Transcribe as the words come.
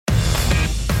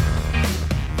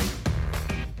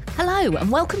Hello and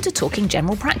welcome to Talking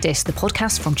General Practice, the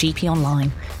podcast from GP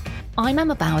Online. I'm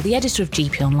Emma Bauer, the editor of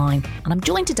GP Online, and I'm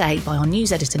joined today by our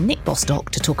news editor Nick Bostock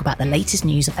to talk about the latest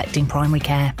news affecting primary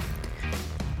care.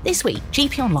 This week,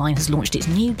 GP Online has launched its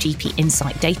new GP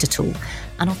Insight data tool,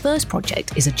 and our first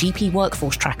project is a GP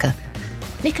workforce tracker.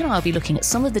 Nick and I will be looking at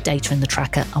some of the data in the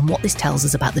tracker and what this tells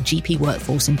us about the GP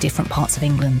workforce in different parts of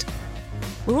England.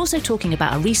 We're also talking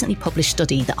about a recently published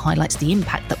study that highlights the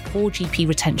impact that poor GP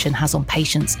retention has on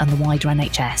patients and the wider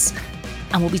NHS.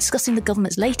 And we'll be discussing the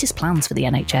government's latest plans for the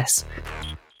NHS.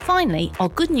 Finally, our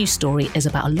good news story is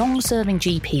about a long-serving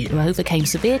GP who overcame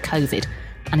severe COVID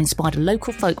and inspired a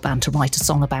local folk band to write a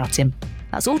song about him.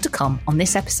 That's all to come on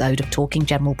this episode of Talking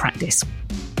General Practice.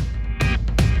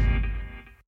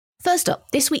 First up,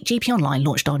 this week GP Online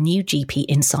launched our new GP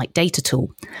Insight data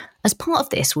tool. As part of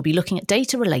this, we'll be looking at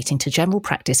data relating to general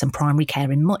practice and primary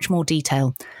care in much more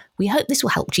detail. We hope this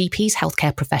will help GPs,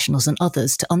 healthcare professionals and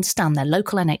others to understand their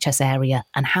local NHS area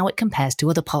and how it compares to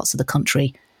other parts of the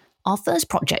country. Our first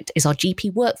project is our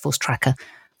GP workforce tracker,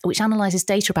 which analyses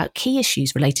data about key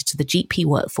issues related to the GP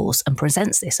workforce and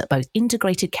presents this at both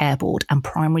Integrated Care Board and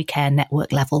primary care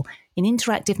network level in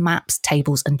interactive maps,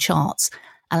 tables and charts,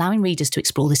 allowing readers to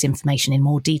explore this information in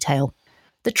more detail.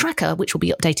 The tracker, which will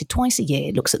be updated twice a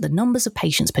year, looks at the numbers of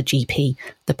patients per GP,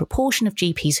 the proportion of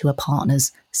GPs who are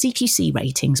partners, CQC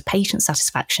ratings, patient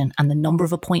satisfaction, and the number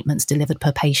of appointments delivered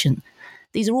per patient.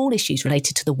 These are all issues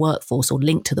related to the workforce or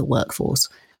linked to the workforce.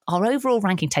 Our overall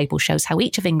ranking table shows how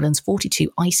each of England's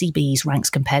 42 ICBs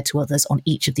ranks compared to others on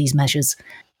each of these measures.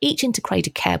 Each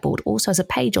Integrated Care Board also has a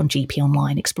page on GP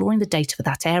Online exploring the data for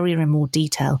that area in more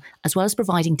detail, as well as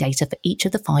providing data for each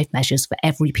of the 5 measures for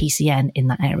every PCN in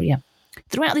that area.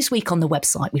 Throughout this week on the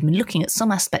website, we've been looking at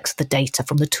some aspects of the data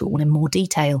from the tool in more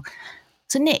detail.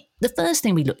 So Nick, the first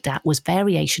thing we looked at was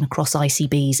variation across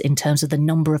ICBs in terms of the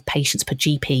number of patients per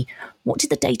GP. What did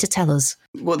the data tell us?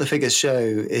 What the figures show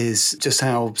is just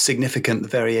how significant the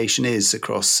variation is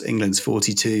across England's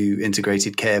 42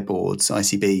 integrated care boards,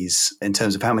 ICBs, in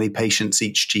terms of how many patients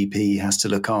each GP has to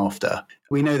look after.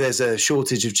 We know there's a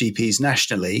shortage of GPs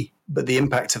nationally, but the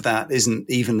impact of that isn't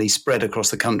evenly spread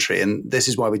across the country. And this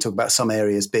is why we talk about some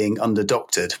areas being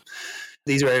under-doctored.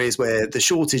 These are areas where the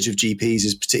shortage of GPs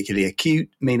is particularly acute,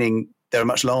 meaning there are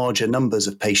much larger numbers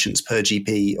of patients per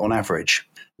GP on average.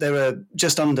 There are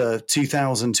just under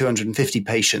 2,250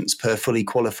 patients per fully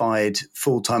qualified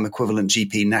full-time equivalent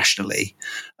GP nationally,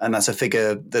 and that's a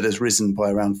figure that has risen by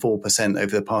around 4%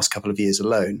 over the past couple of years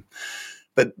alone.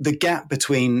 But the gap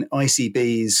between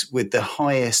ICBs with the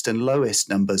highest and lowest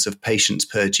numbers of patients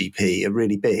per GP are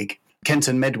really big.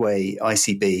 Kenton Medway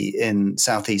ICB in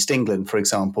southeast England, for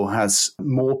example, has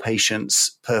more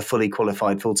patients per fully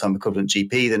qualified full-time equivalent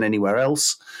GP than anywhere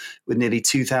else, with nearly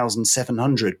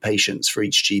 2,700 patients for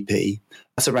each GP.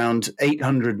 That's around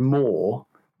 800 more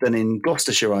than in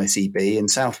Gloucestershire ICB in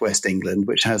southwest England,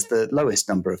 which has the lowest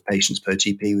number of patients per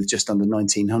GP with just under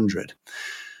 1,900.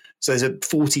 So there's a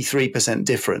 43%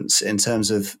 difference in terms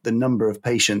of the number of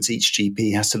patients each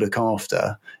GP has to look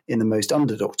after in the most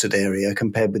under-doctored area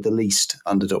compared with the least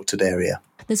under-doctored area.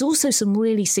 There's also some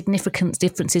really significant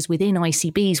differences within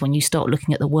ICBs when you start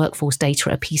looking at the workforce data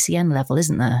at a PCN level,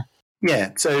 isn't there?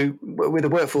 Yeah, so with the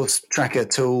workforce tracker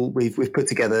tool we've put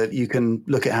together, you can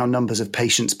look at how numbers of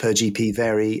patients per GP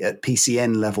vary at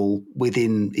PCN level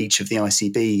within each of the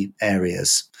ICB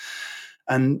areas.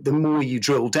 And the more you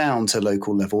drill down to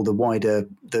local level, the wider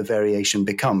the variation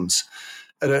becomes.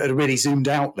 At a really zoomed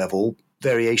out level,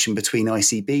 variation between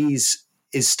ICBs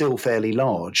is still fairly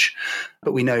large.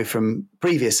 But we know from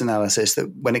previous analysis that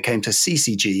when it came to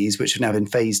CCGs, which have now been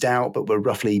phased out, but were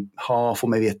roughly half or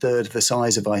maybe a third of the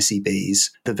size of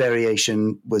ICBs, the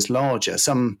variation was larger.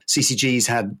 Some CCGs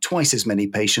had twice as many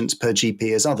patients per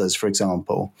GP as others, for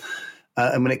example.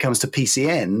 And when it comes to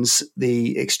PCNs,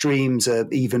 the extremes are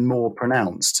even more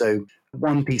pronounced. So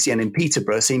one PCN in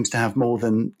Peterborough seems to have more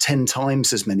than 10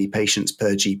 times as many patients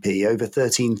per GP, over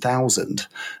 13,000,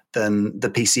 than the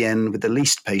PCN with the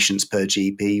least patients per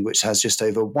GP, which has just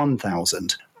over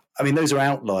 1,000. I mean, those are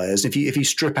outliers. If you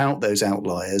strip out those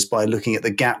outliers by looking at the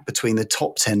gap between the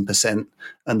top 10%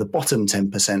 and the bottom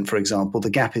 10%, for example, the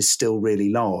gap is still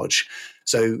really large.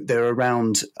 So there are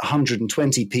around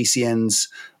 120 PCNs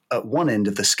at one end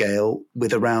of the scale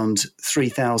with around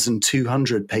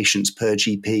 3,200 patients per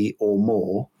GP or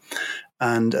more.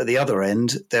 And at the other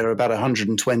end, there are about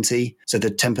 120, so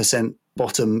the 10%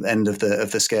 bottom end of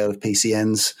the scale of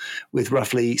PCNs, with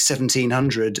roughly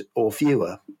 1,700 or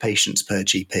fewer patients per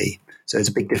GP. So it's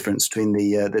a big difference between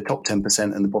the top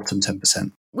 10% and the bottom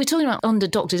 10%. We're talking about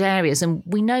under-doctored areas, and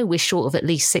we know we're short of at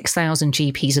least 6,000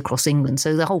 GPs across England.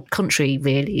 So the whole country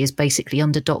really is basically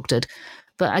under-doctored.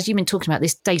 But as you've been talking about,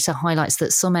 this data highlights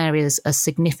that some areas are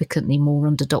significantly more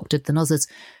under-doctored than others.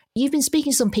 You've been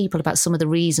speaking to some people about some of the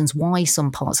reasons why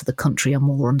some parts of the country are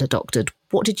more under-doctored.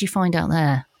 What did you find out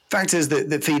there? Factors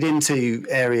that feed into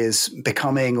areas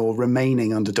becoming or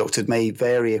remaining under-doctored may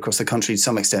vary across the country to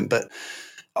some extent, but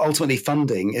ultimately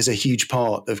funding is a huge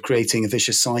part of creating a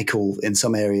vicious cycle in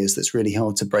some areas that's really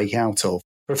hard to break out of.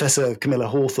 Professor Camilla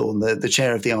Hawthorne, the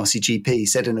chair of the RCGP,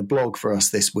 said in a blog for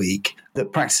us this week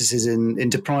that practices in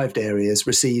deprived areas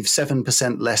receive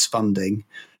 7% less funding,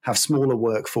 have smaller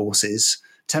workforces,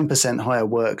 10% higher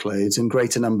workloads, and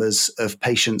greater numbers of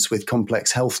patients with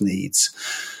complex health needs.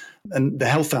 And the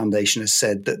Health Foundation has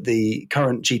said that the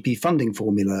current GP funding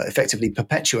formula effectively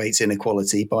perpetuates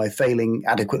inequality by failing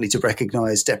adequately to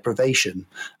recognise deprivation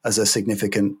as a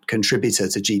significant contributor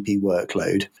to GP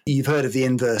workload. You've heard of the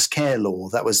inverse care law.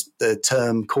 That was the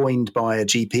term coined by a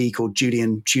GP called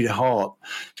Julian Tudor Hart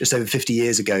just over 50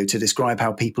 years ago to describe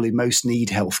how people who most need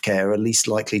healthcare are least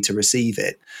likely to receive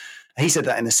it. He said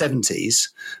that in the 70s,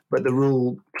 but the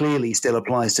rule clearly still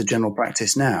applies to general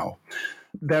practice now.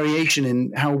 Variation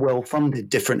in how well funded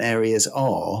different areas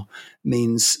are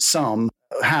means some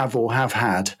have or have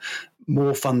had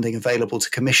more funding available to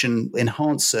commission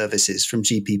enhanced services from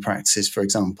GP practices, for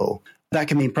example. That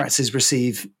can mean practices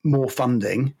receive more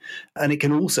funding, and it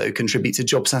can also contribute to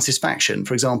job satisfaction,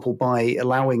 for example, by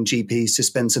allowing GPs to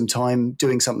spend some time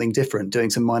doing something different, doing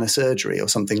some minor surgery or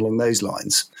something along those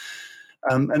lines.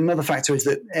 Another factor is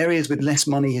that areas with less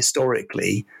money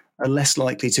historically are less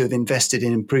likely to have invested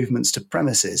in improvements to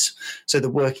premises. So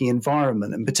the working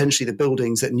environment and potentially the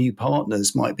buildings that new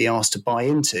partners might be asked to buy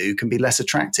into can be less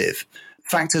attractive.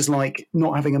 Factors like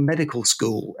not having a medical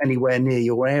school anywhere near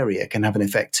your area can have an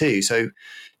effect too. So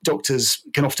doctors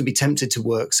can often be tempted to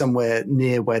work somewhere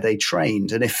near where they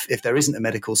trained. And if there isn't a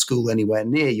medical school anywhere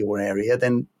near your area,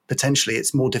 then potentially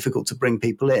it's more difficult to bring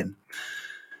people in.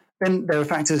 Then there are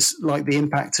factors like the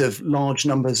impact of large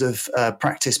numbers of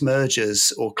practice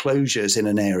mergers or closures in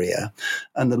an area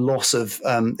and the loss of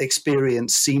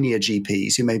experienced senior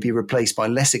GPs who may be replaced by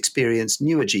less experienced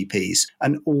newer GPs.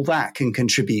 And all that can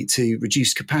contribute to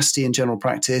reduced capacity in general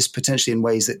practice, potentially in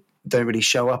ways that don't really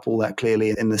show up all that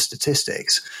clearly in the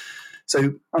statistics.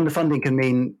 So underfunding can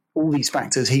mean all these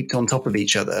factors heaped on top of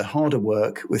each other, harder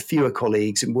work with fewer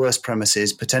colleagues in worse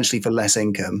premises, potentially for less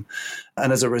income.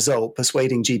 And as a result,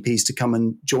 persuading GPs to come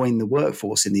and join the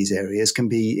workforce in these areas can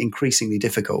be increasingly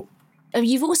difficult.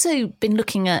 You've also been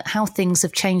looking at how things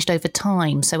have changed over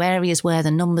time. So areas where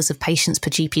the numbers of patients per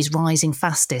GP is rising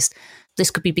fastest.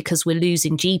 This could be because we're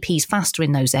losing GPs faster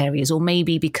in those areas, or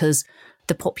maybe because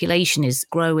the population is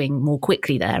growing more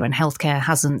quickly there and the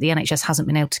NHS hasn't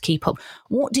been able to keep up.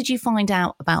 What did you find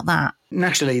out about that?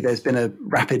 Nationally, there's been a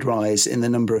rapid rise in the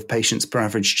number of patients per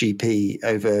average GP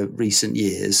over recent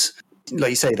years.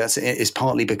 Like you say, it's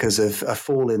partly because of a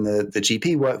fall in the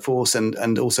GP workforce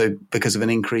and also because of an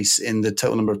increase in the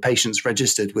total number of patients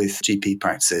registered with GP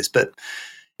practices. But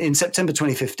in September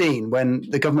 2015, when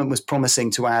the government was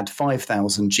promising to add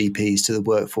 5,000 GPs to the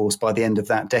workforce by the end of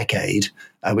that decade,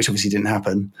 which obviously didn't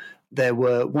happen, there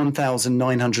were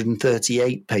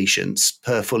 1,938 patients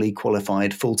per fully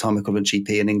qualified full-time equivalent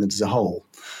GP in England as a whole.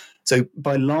 So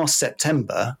by last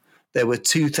September, there were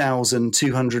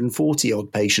 2,240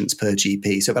 odd patients per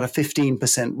GP, so about a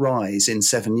 15% rise in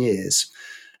 7 years.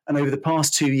 And over the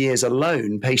past 2 years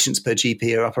alone, patients per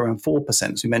GP are up around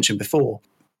 4%, as we mentioned before.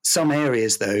 Some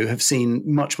areas, though, have seen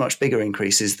much, much bigger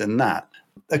increases than that.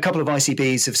 A couple of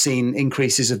ICBs have seen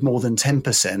increases of more than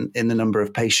 10% in the number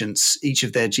of patients each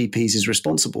of their GPs is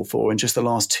responsible for in just the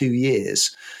last 2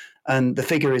 years. And the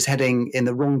figure is heading in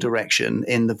the wrong direction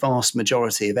in the vast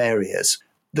majority of areas.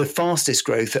 The fastest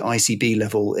growth at ICB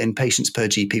level in patients per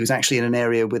GP was actually in an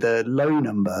area with a low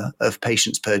number of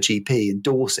patients per GP in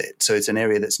Dorset. So it's an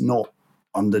area that's not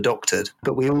under-doctored.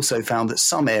 But we also found that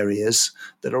some areas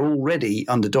that are already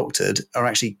under-doctored are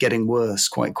actually getting worse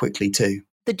quite quickly too.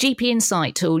 The GP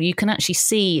Insight tool, you can actually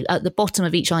see at the bottom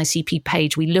of each ICP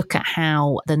page, we look at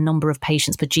how the number of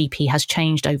patients per GP has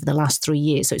changed over the last 3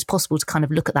 years. So it's possible to kind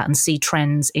of look at that and see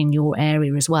trends in your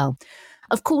area as well.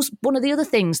 Of course, one of the other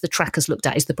things the trackers looked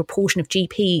at is the proportion of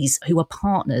GPs who are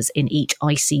partners in each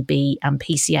ICB and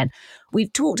PCN.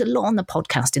 We've talked a lot on the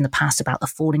podcast in the past about the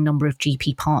falling number of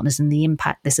GP partners and the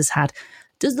impact this has had.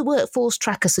 Does the workforce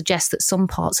tracker suggest that some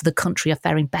parts of the country are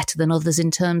faring better than others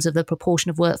in terms of the proportion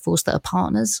of workforce that are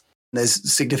partners?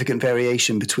 There's significant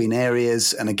variation between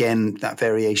areas. And again, that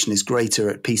variation is greater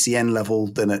at PCN level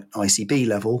than at ICB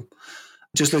level.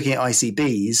 Just looking at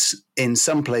ICBs, in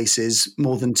some places,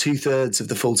 more than 2/3 of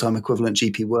the full-time equivalent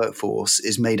GP workforce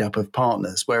is made up of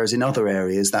partners, whereas in other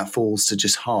areas that falls to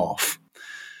just half.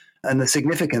 And the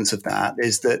significance of that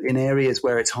is that in areas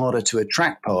where it's harder to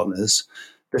attract partners,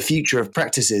 the future of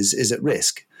practices is at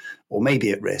risk, or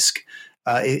maybe at risk.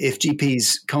 If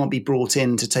GPs can't be brought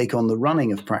in to take on the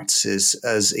running of practices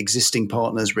as existing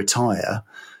partners retire,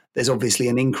 there's obviously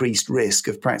an increased risk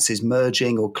of practices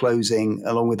merging or closing,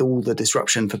 along with all the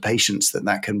disruption for patients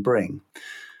that can bring.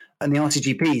 And the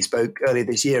RTGP spoke earlier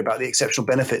this year about the exceptional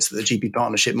benefits that the GP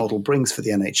partnership model brings for the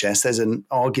NHS. There's an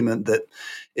argument that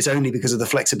it's only because of the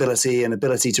flexibility and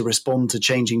ability to respond to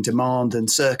changing demand and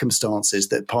circumstances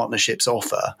that partnerships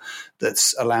offer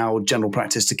that's allowed general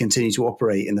practice to continue to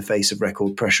operate in the face of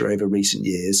record pressure over recent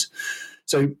years.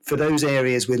 So for those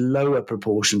areas with lower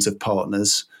proportions of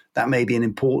partners, that may be an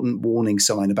important warning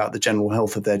sign about the general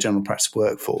health of their general practice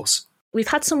workforce. We've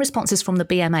had some responses from the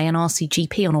BMA and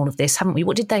RCGP on all of this, haven't we?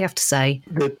 What did they have to say?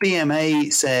 The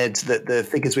BMA said that the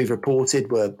figures we've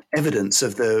reported were evidence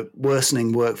of the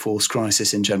worsening workforce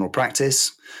crisis in general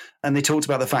practice. And they talked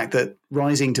about the fact that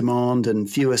rising demand and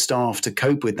fewer staff to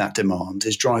cope with that demand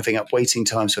is driving up waiting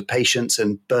times for patients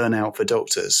and burnout for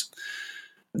doctors.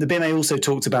 The BMA also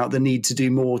talked about the need to do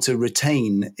more to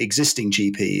retain existing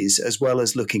GPs, as well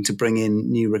as looking to bring in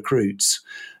new recruits.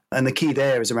 And the key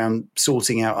there is around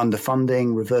sorting out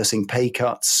underfunding, reversing pay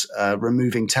cuts,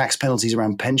 removing tax penalties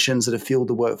around pensions that have fueled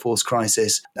the workforce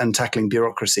crisis, and tackling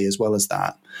bureaucracy as well as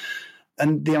that.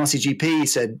 And the RCGP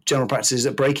said general practice is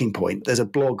at breaking point. There's a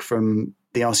blog from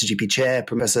the RCGP chair,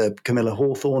 Professor Camilla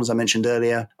Hawthorne, as I mentioned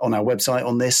earlier, on our website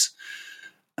on this.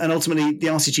 And ultimately, the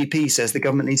RCGP says the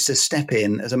government needs to step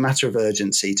in as a matter of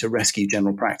urgency to rescue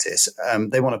general practice.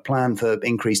 They want a plan for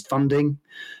increased funding,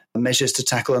 measures to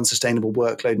tackle unsustainable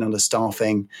workload and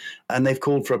understaffing. And they've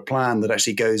called for a plan that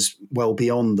actually goes well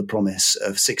beyond the promise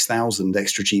of 6,000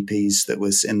 extra GPs that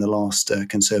was in the last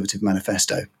Conservative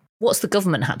manifesto. What's the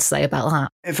government had to say about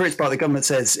that? For its part, the government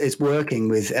says it's working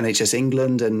with NHS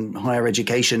England and Higher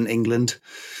Education England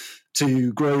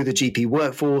to grow the GP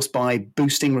workforce by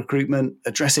boosting recruitment,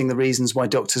 addressing the reasons why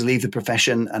doctors leave the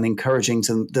profession and encouraging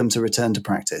them to return to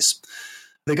practice.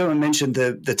 The government mentioned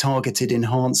the Targeted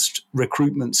Enhanced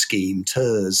Recruitment Scheme,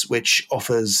 TERS, which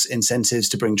offers incentives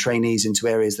to bring trainees into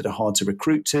areas that are hard to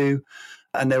recruit to.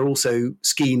 And there are also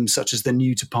schemes such as the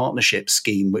New to Partnership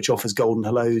scheme, which offers golden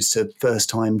hellos to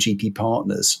first-time GP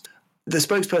partners. The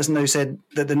spokesperson, though, said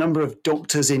that the number of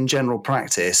doctors in general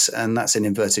practice, and that's in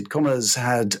inverted commas,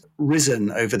 had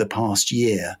risen over the past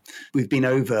year. We've been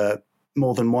over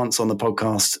more than once on the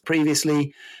podcast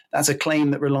previously. That's a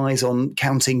claim that relies on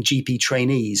counting GP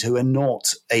trainees who are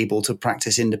not able to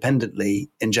practice independently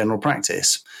in general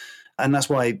practice. And that's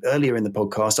why earlier in the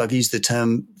podcast, I've used the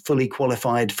term fully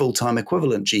qualified full-time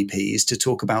equivalent GPs to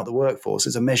talk about the workforce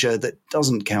as a measure that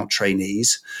doesn't count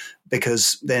trainees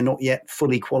because they're not yet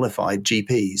fully qualified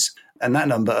GPs. And that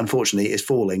number, unfortunately, is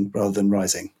falling rather than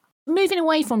rising. Moving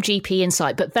away from GP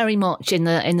Insight, but very much in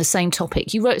the same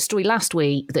topic, you wrote a story last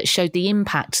week that showed the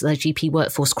impact the GP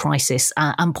workforce crisis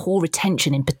and poor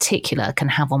retention in particular can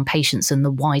have on patients and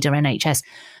the wider NHS.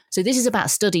 So this is about a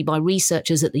study by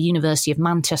researchers at the University of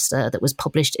Manchester that was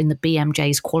published in the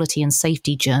BMJ's Quality and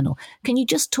Safety Journal. Can you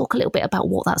just talk a little bit about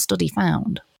what that study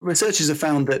found? Researchers have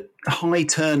found that high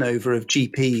turnover of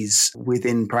GPs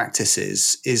within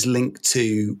practices is linked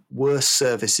to worse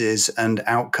services and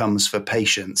outcomes for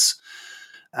patients.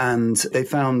 And they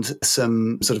found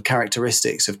some sort of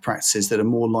characteristics of practices that are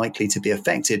more likely to be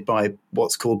affected by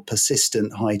what's called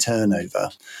persistent high turnover.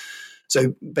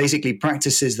 So basically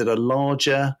practices that are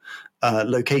larger,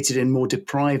 located in more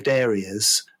deprived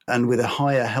areas and with a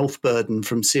higher health burden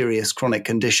from serious chronic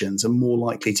conditions are more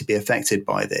likely to be affected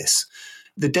by this.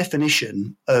 The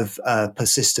definition of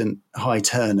persistent high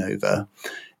turnover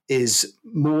is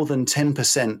more than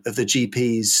 10% of the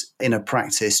GPs in a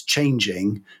practice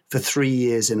changing for 3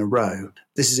 years in a row.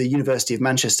 This is a University of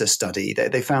Manchester study.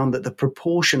 They found that the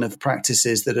proportion of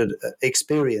practices that had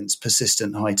experienced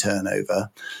persistent high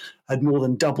turnover had more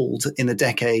than doubled in the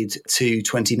decade to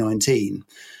 2019.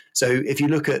 So if you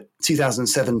look at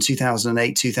 2007,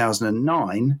 2008,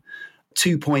 2009,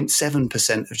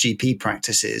 2.7% of GP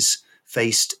practices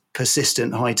faced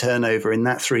persistent high turnover in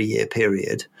that 3-year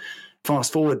period.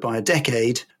 Fast forward by a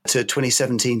decade to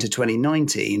 2017 to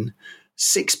 2019,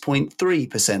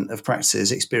 6.3% of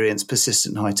practices experienced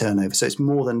persistent high turnover. So it's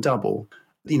more than double.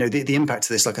 You know, the impact of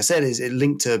this, like I said, is it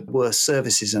linked to worse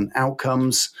services and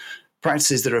outcomes.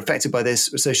 practices that are affected by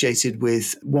this are associated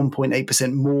with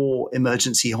 1.8% more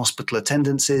emergency hospital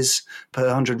attendances per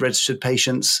 100 registered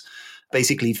patients,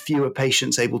 basically fewer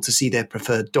patients able to see their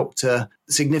preferred doctor,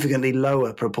 significantly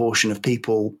lower proportion of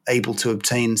people able to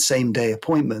obtain same-day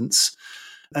appointments,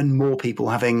 and more people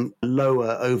having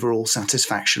lower overall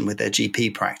satisfaction with their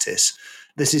GP practice.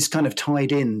 This is kind of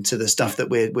tied in to the stuff that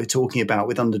we're talking about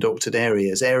with underdoctored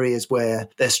areas where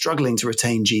they're struggling to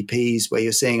retain GPs, where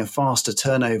you're seeing a faster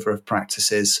turnover of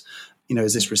practices,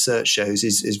 as this research shows,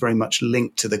 is very much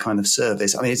linked to the kind of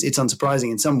service. I mean, it's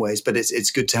unsurprising in some ways, but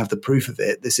it's good to have the proof of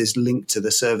it. This is linked to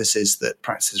the services that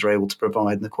practices are able to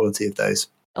provide and the quality of those.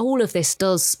 All of this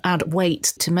does add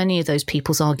weight to many of those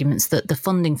people's arguments that the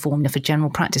funding formula for general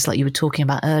practice, like you were talking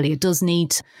about earlier, does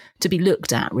need to be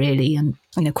looked at, really. And,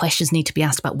 questions need to be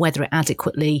asked about whether it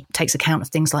adequately takes account of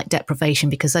things like deprivation,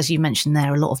 because as you mentioned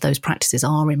there, a lot of those practices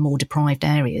are in more deprived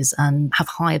areas and have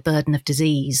higher burden of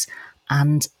disease,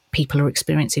 and people are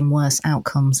experiencing worse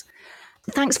outcomes.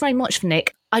 Thanks very much,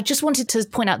 Nick. I just wanted to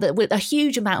point out that a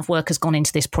huge amount of work has gone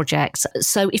into this project.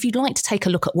 So if you'd like to take a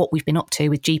look at what we've been up to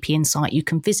with GP Insight, you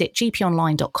can visit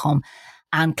gponline.com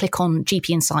and click on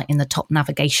GP Insight in the top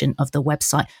navigation of the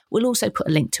website. We'll also put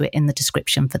a link to it in the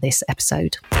description for this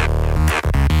episode.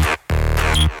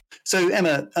 So,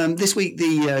 Emma, this week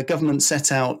the government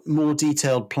set out more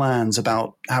detailed plans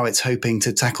about how it's hoping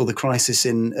to tackle the crisis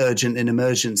in urgent and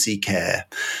emergency care,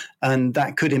 and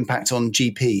that could impact on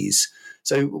GPs.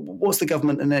 So what's the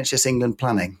government and NHS England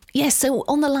planning? Yes, so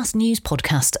on the last news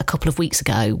podcast a couple of weeks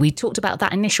ago, we talked about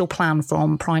that initial plan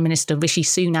from Prime Minister Rishi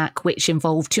Sunak, which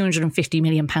involved £250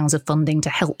 million of funding to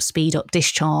help speed up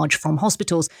discharge from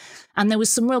hospitals. And there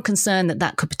was some real concern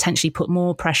that could potentially put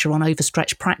more pressure on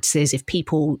overstretched practices if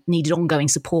people needed ongoing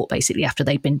support, basically, after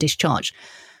they'd been discharged.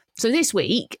 So this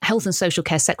week, Health and Social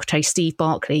Care Secretary Steve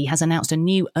Barclay has announced a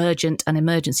new urgent and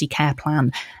emergency care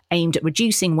plan aimed at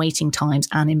reducing waiting times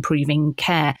and improving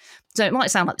care. So it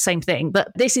might sound like the same thing,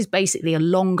 but this is basically a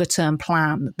longer term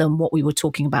plan than what we were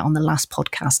talking about on the last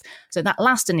podcast. So that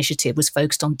last initiative was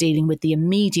focused on dealing with the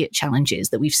immediate challenges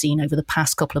that we've seen over the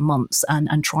past couple of months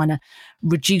and trying to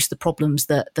reduce the problems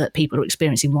that people are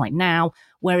experiencing right now.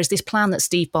 Whereas this plan that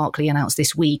Steve Barclay announced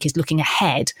this week is looking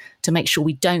ahead to make sure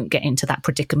we don't get into that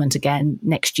predicament again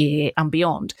next year and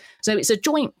beyond. So it's a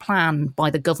joint plan by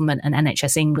the government and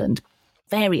NHS England.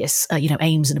 Various,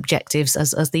 aims and objectives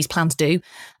as these plans do.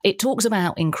 It talks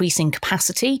about increasing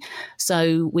capacity.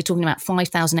 So we're talking about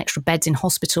 5,000 extra beds in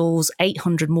hospitals,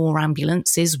 800 more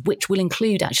ambulances, which will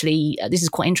include actually, this is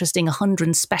quite interesting,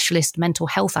 100 specialist mental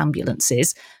health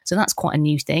ambulances. So that's quite a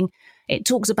new thing. It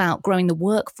talks about growing the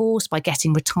workforce by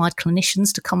getting retired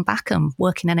clinicians to come back and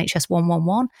work in NHS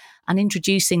 111 and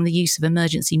introducing the use of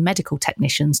emergency medical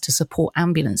technicians to support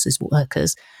ambulances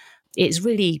workers. It's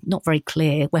really not very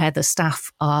clear where the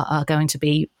staff are going to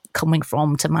be coming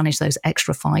from to manage those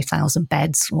extra 5,000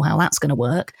 beds or how that's going to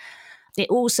work. It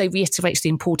also reiterates the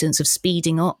importance of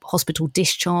speeding up hospital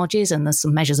discharges, and there's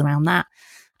some measures around that.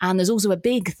 And there's also a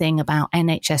big thing about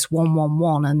NHS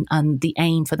 111 and the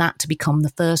aim for that to become the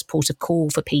first port of call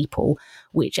for people,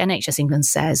 which NHS England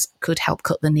says could help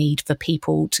cut the need for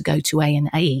people to go to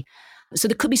A&E. So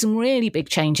there could be some really big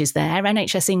changes there.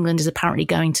 NHS England is apparently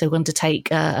going to undertake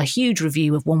a huge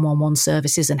review of 111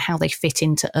 services and how they fit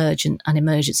into urgent and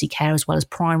emergency care as well as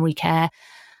primary care.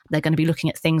 They're going to be looking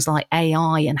at things like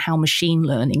AI and how machine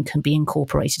learning can be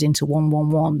incorporated into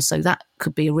 111. So that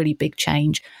could be a really big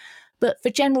change. But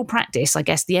for general practice, I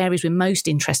guess the areas we're most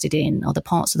interested in are the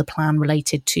parts of the plan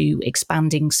related to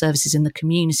expanding services in the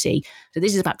community. So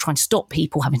this is about trying to stop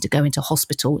people having to go into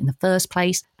hospital in the first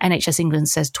place. NHS England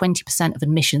says 20% of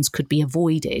admissions could be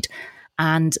avoided.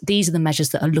 And these are the measures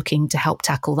that are looking to help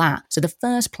tackle that. So the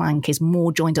first plank is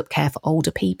more joined up care for older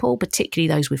people, particularly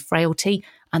those with frailty.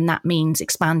 And that means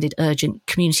expanded urgent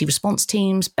community response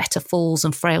teams, better falls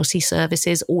and frailty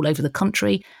services all over the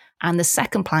country. And the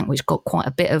second plank, which got quite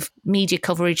a bit of media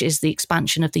coverage, is the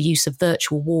expansion of the use of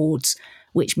virtual wards,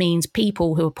 which means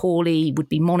people who are poorly would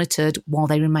be monitored while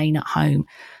they remain at home.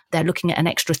 They're looking at an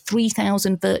extra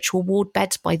 3,000 virtual ward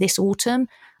beds by this autumn,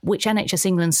 which NHS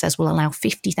England says will allow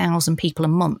 50,000 people a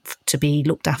month to be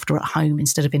looked after at home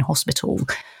instead of in hospital.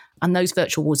 And those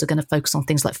virtual wards are going to focus on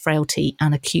things like frailty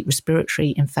and acute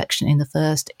respiratory infection in the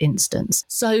first instance.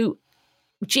 So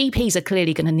GPs are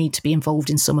clearly going to need to be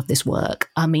involved in some of this work.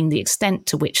 I mean, the extent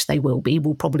to which they will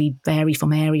probably vary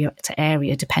from area to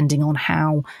area, depending on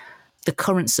how the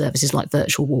current services like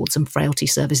virtual wards and frailty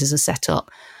services are set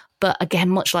up. But again,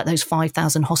 much like those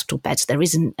 5,000 hospital beds, there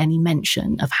isn't any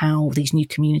mention of how these new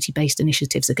community-based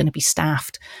initiatives are going to be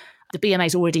staffed. The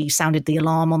BMA's already sounded the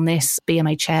alarm on this.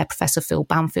 BMA Chair Professor Phil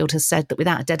Banfield has said that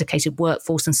without a dedicated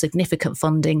workforce and significant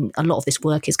funding, a lot of this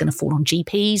work is going to fall on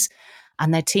GPs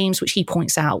and their teams, which he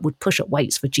points out would push up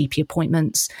waits for GP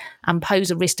appointments and pose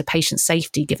a risk to patient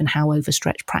safety given how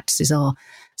overstretched practices are.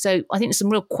 So I think there's some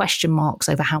real question marks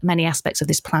over how many aspects of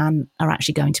this plan are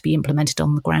actually going to be implemented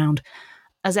on the ground.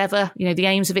 As ever, the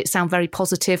aims of it sound very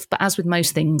positive, but as with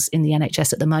most things in the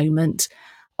NHS at the moment,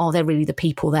 are there really the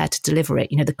people there to deliver it?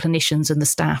 The clinicians and the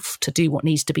staff to do what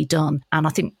needs to be done. And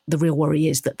I think the real worry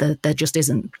is that there just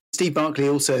isn't. Steve Barclay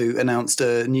also announced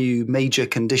a new major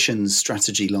conditions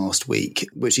strategy last week,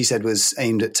 which he said was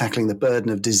aimed at tackling the burden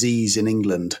of disease in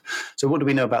England. So what do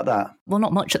we know about that? Well,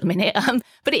 not much at the minute,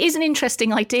 but it is an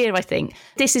interesting idea, I think.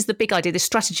 This is the big idea. This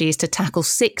strategy is to tackle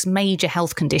 6 major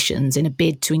health conditions in a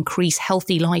bid to increase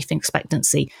healthy life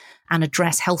expectancy and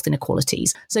address health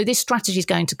inequalities. So this strategy is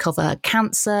going to cover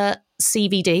cancer,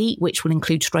 CVD, which will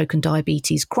include stroke and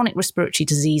diabetes, chronic respiratory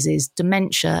diseases,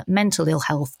 dementia, mental ill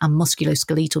health, and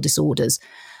musculoskeletal disorders.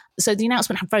 So the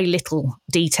announcement had very little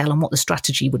detail on what the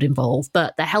strategy would involve,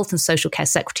 but the Health and Social Care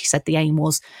Secretary said the aim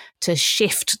was to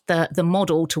shift the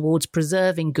model towards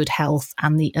preserving good health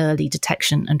and the early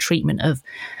detection and treatment of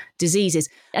diseases.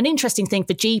 An interesting thing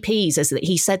for GPs is that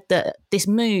he said that this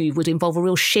move would involve a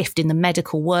real shift in the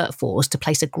medical workforce to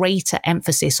place a greater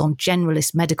emphasis on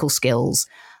generalist medical skills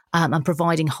and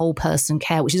providing whole person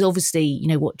care, which is obviously,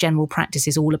 what general practice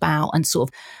is all about, and sort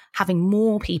of having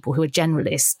more people who are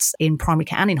generalists in primary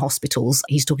care and in hospitals,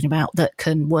 he's talking about, that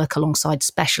can work alongside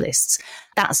specialists.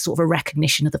 That's sort of a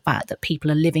recognition of the fact that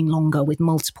people are living longer with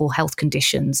multiple health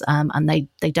conditions and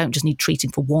they don't just need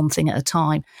treating for one thing at a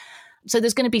time. So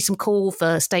there's going to be some call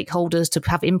for stakeholders to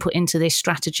have input into this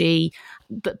strategy.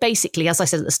 But basically, as I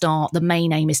said at the start, the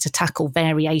main aim is to tackle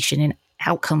variation in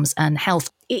outcomes and health.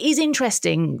 It is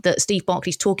interesting that Steve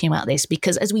Barclay's talking about this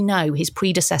because, as we know, his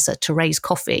predecessor, Therese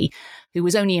Coffey, who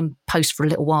was only in post for a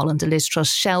little while under Liz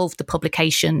Truss, shelved the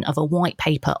publication of a white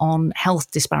paper on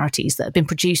health disparities that had been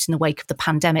produced in the wake of the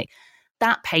pandemic.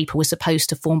 That paper was supposed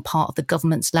to form part of the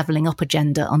government's levelling up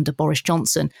agenda under Boris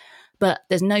Johnson. But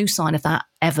there's no sign of that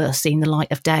ever seeing the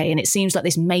light of day. And it seems like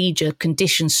this major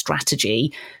condition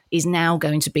strategy is now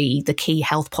going to be the key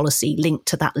health policy linked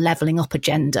to that levelling up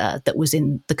agenda that was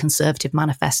in the Conservative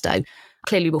manifesto.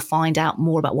 Clearly, we'll find out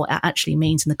more about what that actually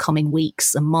means in the coming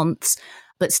weeks and months.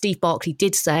 But Steve Barclay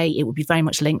did say it would be very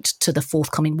much linked to the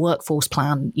forthcoming workforce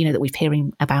plan, that we've been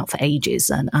hearing about for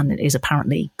ages, and it is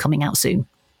apparently coming out soon.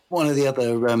 One of the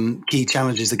other key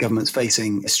challenges the government's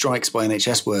facing is strikes by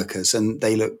NHS workers, and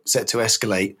they look set to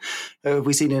escalate. Have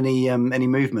we seen any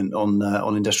movement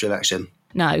on industrial action?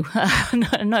 No,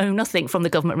 no, nothing from the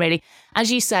government really.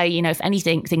 As you say, if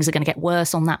anything, things are going to get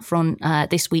worse on that front.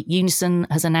 This week, Unison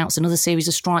has announced another series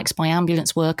of strikes by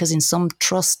ambulance workers in some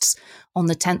trusts on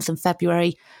the 10th of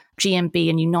February. GMB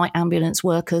and Unite ambulance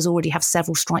workers already have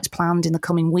several strikes planned in the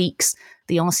coming weeks.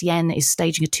 The RCN is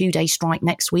staging a 2-day strike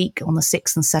next week on the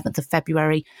 6th and 7th of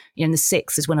February. And the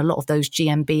 6th is when a lot of those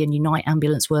GMB and Unite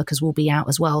ambulance workers will be out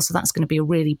as well. So that's going to be a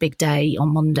really big day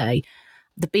on Monday.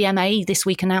 The BMA this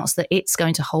week announced that it's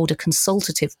going to hold a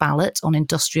consultative ballot on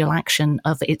industrial action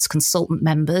of its consultant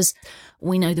members.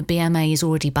 We know the BMA is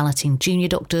already balloting junior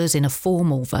doctors in a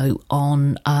formal vote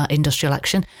on industrial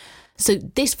action. So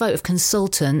this vote of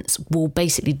consultants will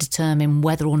basically determine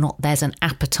whether or not there's an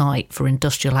appetite for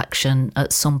industrial action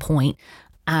at some point.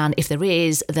 And if there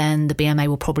is, then the BMA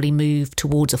will probably move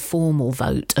towards a formal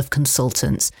vote of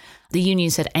consultants. The union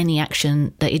said any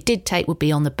action that it did take would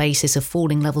be on the basis of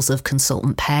falling levels of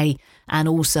consultant pay and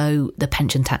also the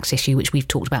pension tax issue, which we've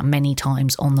talked about many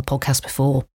times on the podcast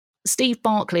before. Steve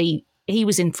Barclay, he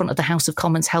was in front of the House of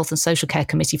Commons Health and Social Care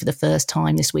Committee for the first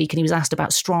time this week, and he was asked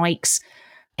about strikes.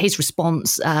 His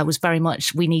response was very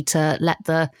much, we need to let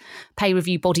the pay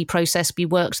review body process be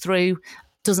worked through.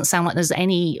 Doesn't sound like there's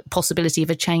any possibility of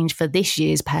a change for this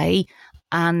year's pay.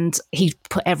 And he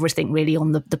put everything really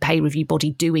on the pay review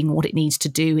body doing what it needs to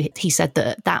do. He said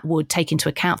that would take into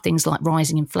account things like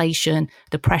rising inflation,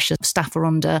 the pressure staff are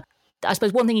under. I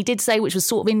suppose one thing he did say, which was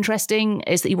sort of interesting,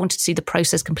 is that he wanted to see the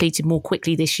process completed more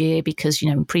quickly this year because,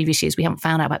 in previous years we haven't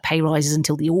found out about pay rises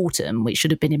until the autumn, which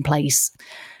should have been in place.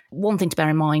 One thing to bear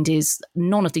in mind is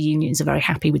none of the unions are very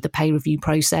happy with the pay review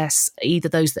process, either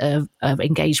those that are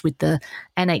engaged with the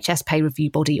NHS pay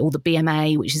review body or the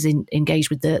BMA, which is engaged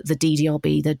with the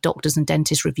DDRB, the Doctors and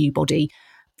Dentists Review Body.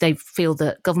 They feel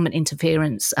that government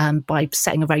interference by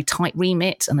setting a very tight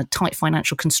remit and a tight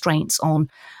financial constraints on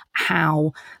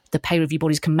how the pay review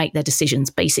bodies can make their decisions.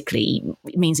 Basically,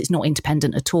 it means it's not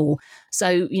independent at all.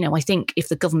 So, I think if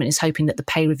the government is hoping that the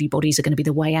pay review bodies are going to be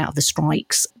the way out of the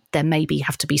strikes, there maybe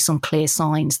have to be some clear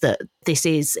signs that this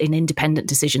is an independent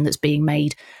decision that's being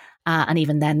made. And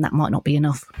even then, that might not be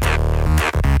enough.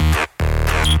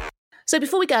 So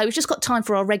before we go, we've just got time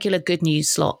for our regular good news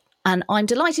slot. And I'm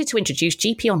delighted to introduce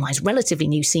GP Online's relatively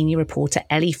new senior reporter,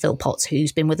 Ellie Philpotts,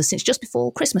 who's been with us since just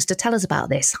before Christmas to tell us about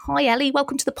this. Hi, Ellie.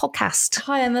 Welcome to the podcast.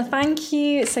 Hi, Emma. Thank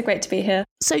you. It's so great to be here.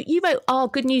 So you wrote our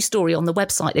good news story on the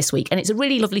website this week, and it's a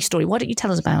really lovely story. Why don't you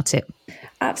tell us about it?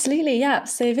 Absolutely, yeah.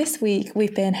 So this week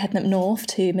we've been heading up north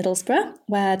to Middlesbrough,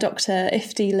 where Dr.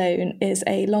 Ifti Lone is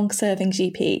a long-serving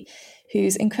GP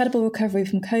whose incredible recovery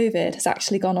from COVID has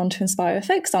actually gone on to inspire a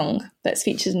folk song that's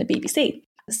featured in the BBC.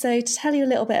 So to tell you a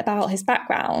little bit about his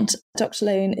background, Dr.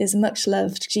 Lone is a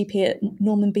much-loved GP at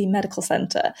Norman Bean Medical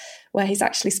Centre, where he's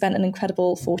actually spent an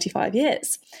incredible 45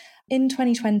 years. In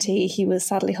 2020, he was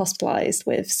sadly hospitalised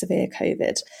with severe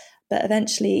COVID, but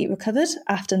eventually recovered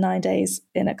after 9 days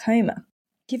in a coma.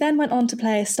 He then went on to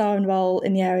play a starring role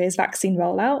in the area's vaccine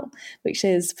rollout, which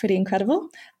is pretty incredible.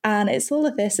 And it's all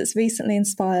of this that's recently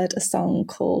inspired a song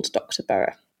called Dr.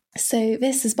 Borough. So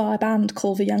this is by a band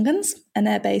called The Young Uns, and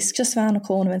they're based just around the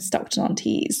corner in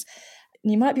Stockton-on-Tees.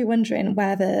 You might be wondering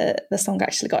where the song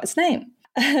actually got its name.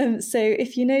 So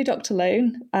if you know Dr.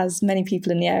 Lone, as many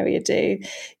people in the area do,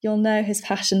 you'll know his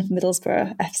passion for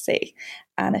Middlesbrough FC.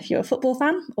 And if you're a football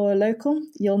fan or a local,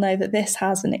 you'll know that this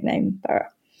has the nickname Borough.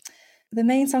 The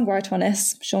main songwriter on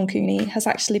this, Sean Cooney, has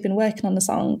actually been working on the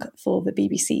song for the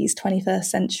BBC's 21st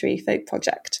Century Folk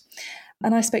Project.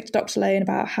 And I spoke to Dr. Lone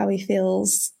about how he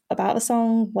feels about the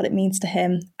song, what it means to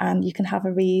him, and you can have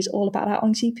a read all about that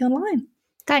on GP Online.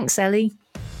 Thanks, Ellie.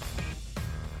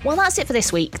 Well, that's it for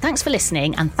this week. Thanks for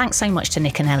listening, and thanks so much to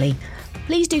Nick and Ellie.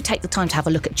 Please do take the time to have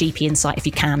a look at GP Insight if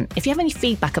you can. If you have any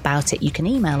feedback about it, you can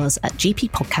email us at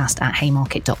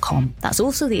gppodcast@haymarket.com. That's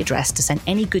also the address to send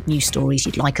any good news stories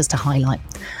you'd like us to highlight.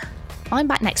 I'm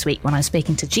back next week when I'm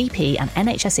speaking to GP and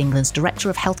NHS England's Director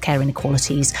of Healthcare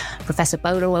Inequalities, Professor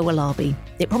Bola Owolabi.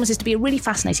 It promises to be a really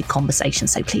fascinating conversation,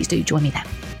 so please do join me then.